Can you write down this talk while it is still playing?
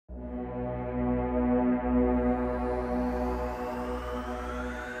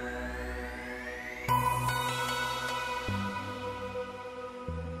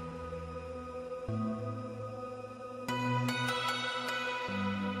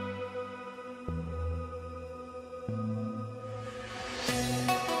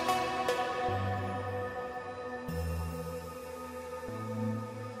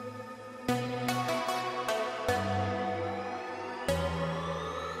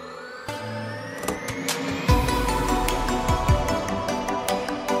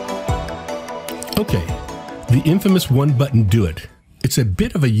Okay, the infamous one-button do it. It's a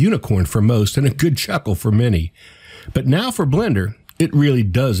bit of a unicorn for most and a good chuckle for many. But now for Blender, it really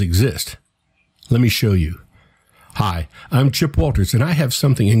does exist. Let me show you. Hi, I'm Chipp Walters, and I have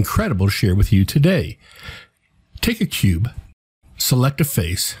something incredible to share with you today. Take a cube, select a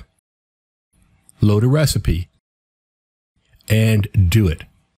face, load a recipe, and do it.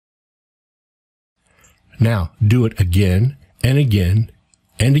 Now, do it again and again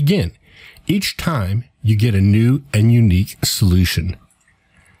and again. Each time, you get a new and unique solution.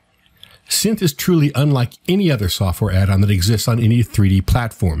 SYNTH is truly unlike any other software add-on that exists on any 3D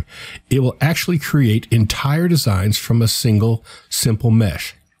platform. It will actually create entire designs from a single, simple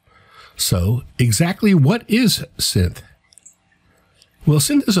mesh. So, exactly what is SYNTH? Well,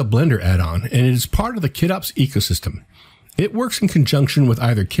 SYNTH is a Blender add-on, and it is part of the KitOps ecosystem. It works in conjunction with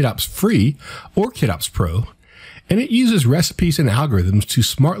either KitOps Free or KitOps Pro, and it uses recipes and algorithms to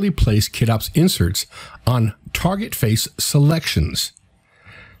smartly place KitOps inserts on target face selections.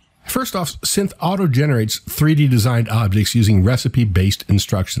 First off, SYNTH auto-generates 3D designed objects using recipe-based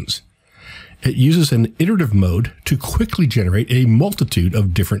instructions. It uses an iterative mode to quickly generate a multitude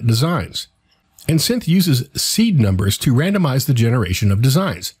of different designs. And SYNTH uses seed numbers to randomize the generation of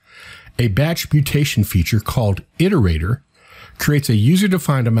designs. A batch mutation feature called Iterator creates a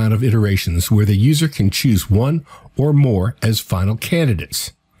user-defined amount of iterations where the user can choose one or more as final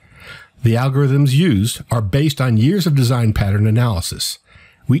candidates. The algorithms used are based on years of design pattern analysis.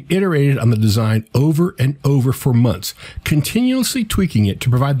 We iterated on the design over and over for months, continuously tweaking it to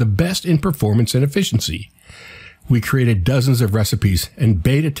provide the best in performance and efficiency. We created dozens of recipes and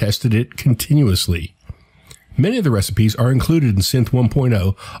beta tested it continuously. Many of the recipes are included in SYNTH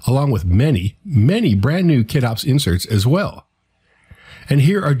 1.0, along with many brand new KitOps inserts as well. And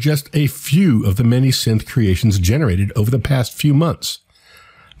here are just a few of the many SYNTH creations generated over the past few months.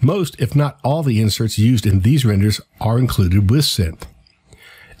 Most, if not all, the inserts used in these renders are included with SYNTH.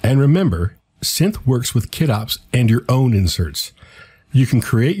 And remember, SYNTH works with KitOps and your own inserts. You can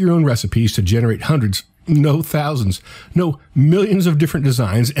create your own recipes to generate hundreds, no thousands, no millions of different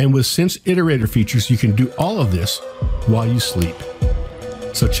designs, and with SYNTH's iterator features, you can do all of this while you sleep.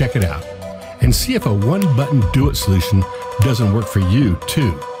 So check it out and see if a one-button do-it solution doesn't work for you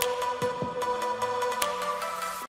too.